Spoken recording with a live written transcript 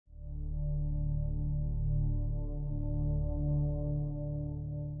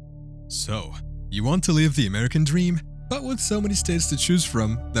So, you want to live the American dream, but with so many states to choose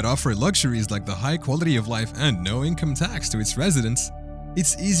from that offer luxuries like the high quality of life and no income tax to its residents,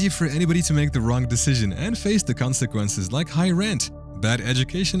 it's easy for anybody to make the wrong decision and face the consequences like high rent, bad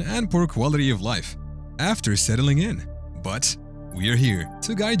education, and poor quality of life after settling in. But we are here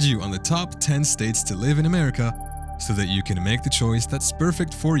to guide you on the top 10 states to live in America so that you can make the choice that's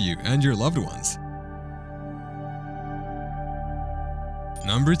perfect for you and your loved ones.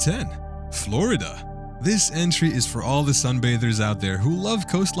 Number 10. Florida. This entry is for all the sunbathers out there who love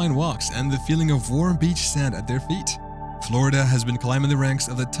coastline walks and the feeling of warm beach sand at their feet. Florida has been climbing the ranks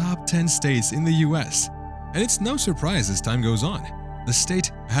of the top 10 states in the US, and it's no surprise as time goes on. The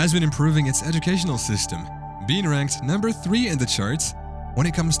state has been improving its educational system, being ranked number 3 in the charts when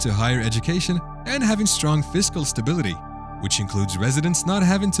it comes to higher education and having strong fiscal stability, which includes residents not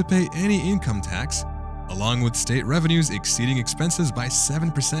having to pay any income tax, along with state revenues exceeding expenses by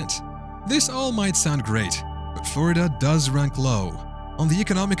 7%. This all might sound great, but Florida does rank low on the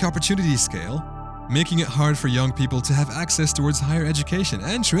economic opportunity scale, making it hard for young people to have access towards higher education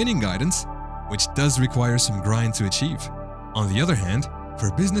and training guidance, which does require some grind to achieve. On the other hand, for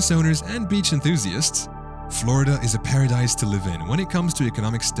business owners and beach enthusiasts, Florida is a paradise to live in when it comes to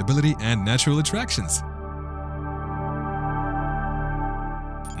economic stability and natural attractions.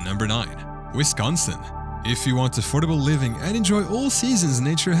 Number 9. Wisconsin. If you want affordable living and enjoy all seasons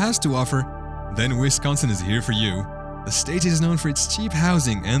nature has to offer, then Wisconsin is here for you. The state is known for its cheap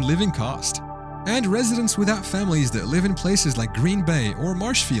housing and living cost, and residents without families that live in places like Green Bay or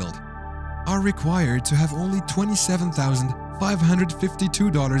Marshfield are required to have only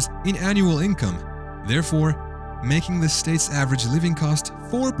 $27,552 in annual income, therefore making the state's average living cost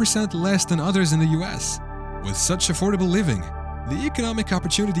 4% less than others in the US. With such affordable living, the economic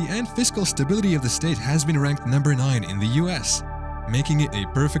opportunity and fiscal stability of the state has been ranked number 9 in the US, making it a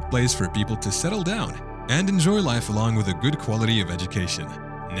perfect place for people to settle down and enjoy life along with a good quality of education.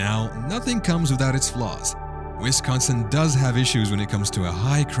 Now, nothing comes without its flaws. Wisconsin does have issues when it comes to a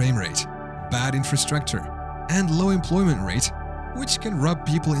high crime rate, bad infrastructure, and low employment rate, which can rub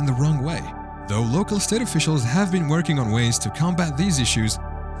people in the wrong way, though local state officials have been working on ways to combat these issues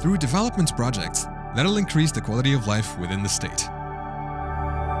through development projects that'll increase the quality of life within the state.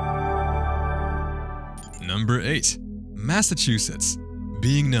 Number 8. Massachusetts.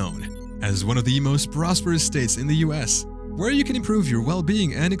 Being known as one of the most prosperous states in the US, where you can improve your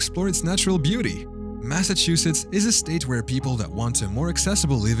well-being and explore its natural beauty, Massachusetts is a state where people that want a more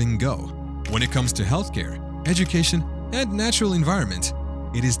accessible living go. When it comes to healthcare, education, and natural environment,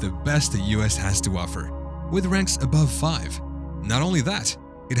 it is the best the US has to offer, with ranks above 5. Not only that,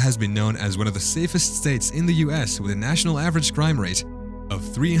 it has been known as one of the safest states in the US with a national average crime rate of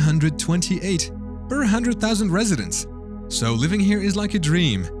 328 per 100,000 residents. So living here is like a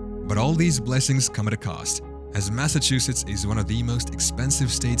dream, but all these blessings come at a cost, as Massachusetts is one of the most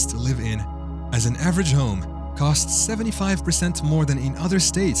expensive states to live in, as an average home costs 75% more than in other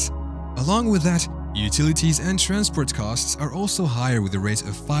states. Along with that, utilities and transport costs are also higher with a rate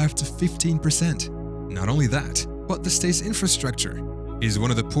of 5 to 15%. Not only that, but the state's infrastructure is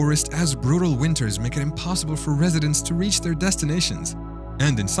one of the poorest, as brutal winters make it impossible for residents to reach their destinations.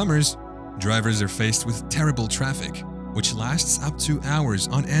 And in summers, drivers are faced with terrible traffic, which lasts up to hours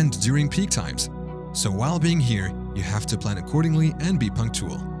on end during peak times. So while being here, you have to plan accordingly and be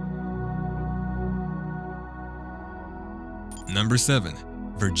punctual. Number 7.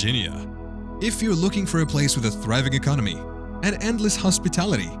 Virginia. If you're looking for a place with a thriving economy and endless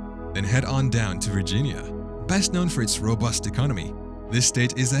hospitality, then head on down to Virginia. Best known for its robust economy, this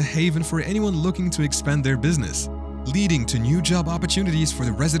state is a haven for anyone looking to expand their business, leading to new job opportunities for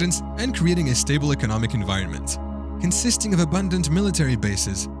the residents and creating a stable economic environment. Consisting of abundant military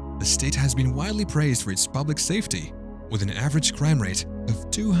bases, the state has been widely praised for its public safety, with an average crime rate of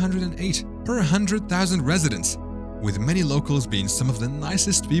 208 per 100,000 residents, with many locals being some of the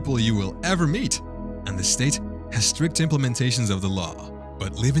nicest people you will ever meet. And the state has strict implementations of the law.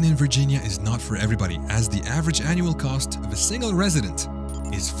 But living in Virginia is not for everybody, as the average annual cost of a single resident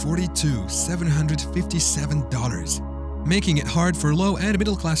is $42,757, making it hard for low and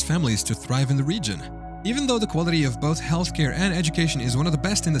middle-class families to thrive in the region. Even though the quality of both healthcare and education is one of the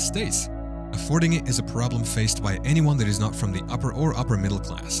best in the states, affording it is a problem faced by anyone that is not from the upper or upper middle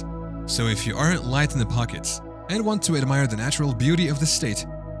class. So if you aren't light in the pockets and want to admire the natural beauty of the state,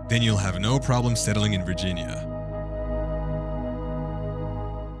 then you'll have no problem settling in Virginia.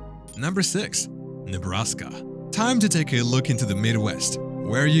 Number 6. Nebraska. Time to take a look into the Midwest,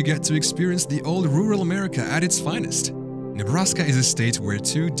 where you get to experience the old rural America at its finest. Nebraska is a state where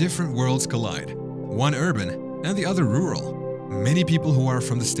two different worlds collide, one urban and the other rural, Many people who are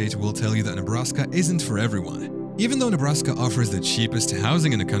from the state will tell you that Nebraska isn't for everyone. Even though Nebraska offers the cheapest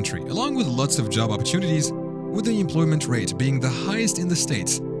housing in the country, along with lots of job opportunities, with the employment rate being the highest in the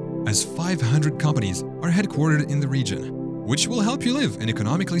states, as 500 companies are headquartered in the region, which will help you live an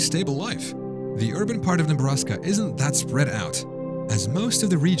economically stable life. The urban part of Nebraska isn't that spread out, as most of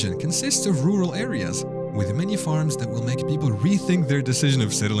the region consists of rural areas with many farms that will make people rethink their decision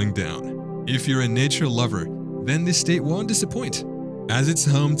of settling down. If you're a nature lover, then this state won't disappoint, as it's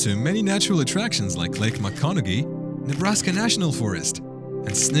home to many natural attractions like Lake McConaughey, Nebraska National Forest,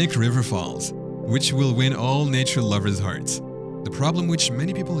 and Snake River Falls, which will win all nature lovers' hearts. The problem which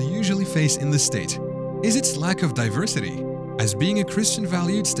many people usually face in the state is its lack of diversity. As being a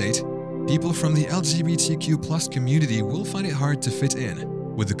Christian-valued state, people from the LGBTQ+ community will find it hard to fit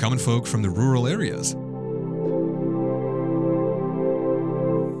in with the common folk from the rural areas.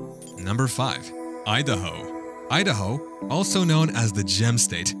 Number 5. Idaho. Idaho, also known as the Gem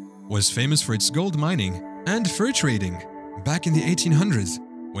State, was famous for its gold mining and fur trading back in the 1800s,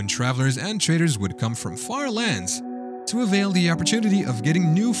 when travelers and traders would come from far lands to avail the opportunity of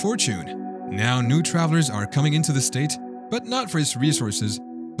getting new fortune. Now new travelers are coming into the state, but not for its resources,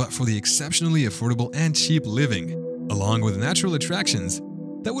 but for the exceptionally affordable and cheap living, along with natural attractions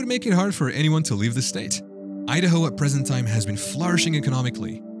that would make it hard for anyone to leave the state. Idaho at present time has been flourishing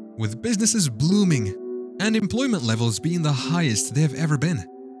economically, with businesses blooming and employment levels being the highest they have ever been,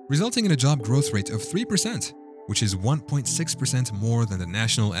 resulting in a job growth rate of 3%, which is 1.6% more than the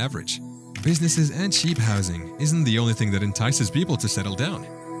national average. Businesses and cheap housing isn't the only thing that entices people to settle down.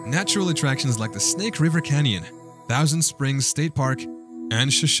 Natural attractions like the Snake River Canyon, Thousand Springs State Park,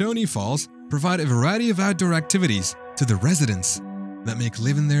 and Shoshone Falls provide a variety of outdoor activities to the residents that make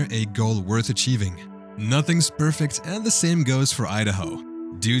living there a goal worth achieving. Nothing's perfect, and the same goes for Idaho.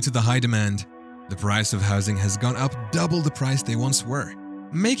 Due to the high demand, the price of housing has gone up double the price they once were,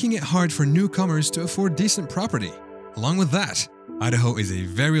 making it hard for newcomers to afford decent property. Along with that, Idaho is a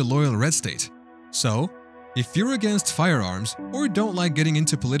very loyal red state. So, if you're against firearms or don't like getting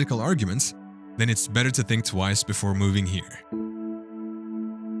into political arguments, then it's better to think twice before moving here.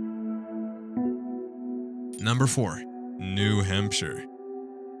 Number 4. New Hampshire.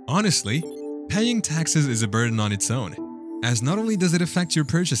 Honestly, paying taxes is a burden on its own, as not only does it affect your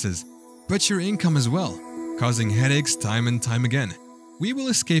purchases, but your income as well, causing headaches time and time again. We will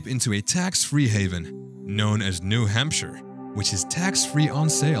escape into a tax-free haven, known as New Hampshire, which is tax-free on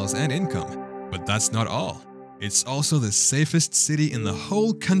sales and income. But that's not all. It's also the safest city in the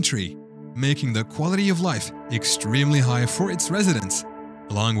whole country, making the quality of life extremely high for its residents,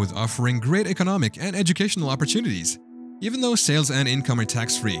 along with offering great economic and educational opportunities. Even though sales and income are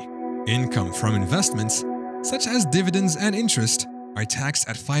tax-free, income from investments, such as dividends and interest, are taxed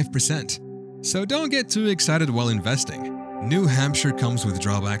at 5%. So don't get too excited while investing. New Hampshire comes with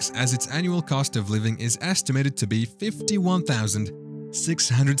drawbacks, as its annual cost of living is estimated to be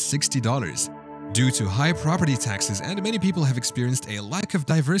 $51,660 due to high property taxes, and many people have experienced a lack of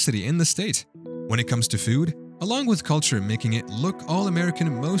diversity in the state when it comes to food, along with culture making it look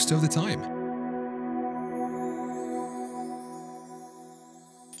all-American most of the time.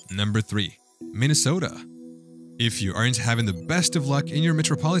 Number 3. Minnesota. If you aren't having the best of luck in your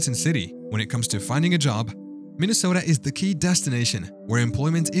metropolitan city when it comes to finding a job, Minnesota is the key destination where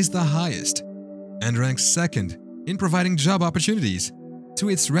employment is the highest and ranks second in providing job opportunities to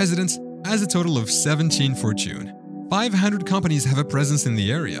its residents as a total of 17 Fortune 500 companies have a presence in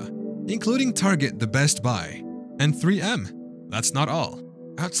the area, including Target, the Best Buy, and 3M. That's not all.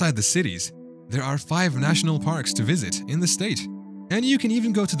 Outside the cities, there are 5 national parks to visit in the state, and you can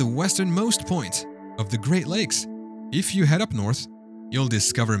even go to the westernmost point of the Great Lakes. If you head up north, you'll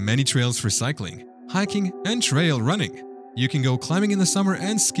discover many trails for cycling, hiking, and trail running. You can go climbing in the summer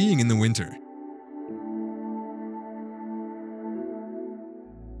and skiing in the winter.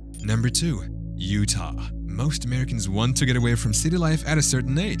 Number 2. Utah. Most Americans want to get away from city life at a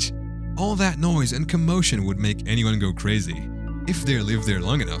certain age. All that noise and commotion would make anyone go crazy if they live there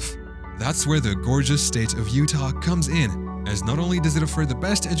long enough. That's where the gorgeous state of Utah comes in, as not only does it offer the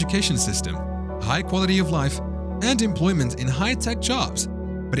best education system, high quality of life, and employment in high-tech jobs,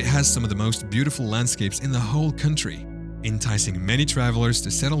 but it has some of the most beautiful landscapes in the whole country, enticing many travelers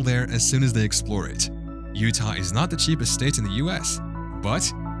to settle there as soon as they explore it. Utah is not the cheapest state in the US,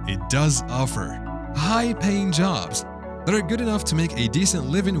 but it does offer high-paying jobs that are good enough to make a decent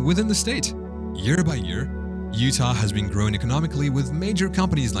living within the state. Year by year, Utah has been growing economically with major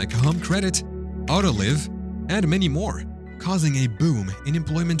companies like Home Credit, Autoliv, and many more, causing a boom in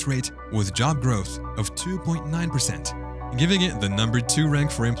employment rate with job growth of 2.9%, giving it the number 2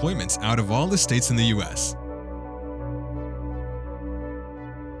 rank for employment out of all the states in the US.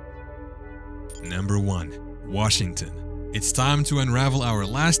 Number 1. Washington. It's time to unravel our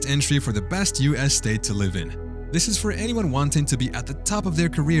last entry for the best US state to live in. This is for anyone wanting to be at the top of their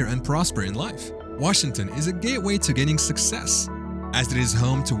career and prosper in life. Washington is a gateway to gaining success, as it is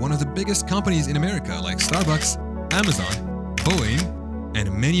home to one of the biggest companies in America like Starbucks, Amazon, Boeing,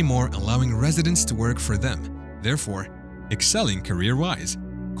 and many more, allowing residents to work for them, therefore excelling career-wise.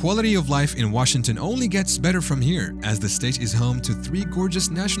 Quality of life in Washington only gets better from here, as the state is home to 3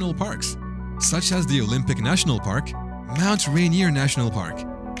 gorgeous national parks, such as the Olympic National Park, Mount Rainier National Park,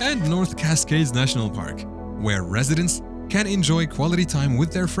 and North Cascades National Park, where residents can enjoy quality time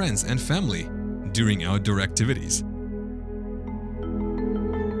with their friends and family during outdoor activities.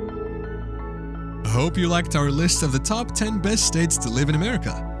 I hope you liked our list of the top 10 best states to live in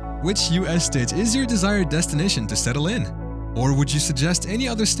America. Which US state is your desired destination to settle in? Or would you suggest any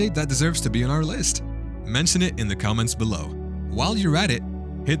other state that deserves to be on our list? Mention it in the comments below. While you're at it,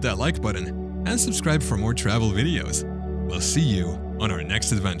 hit that like button and subscribe for more travel videos. We'll see you on our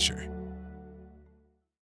next adventure.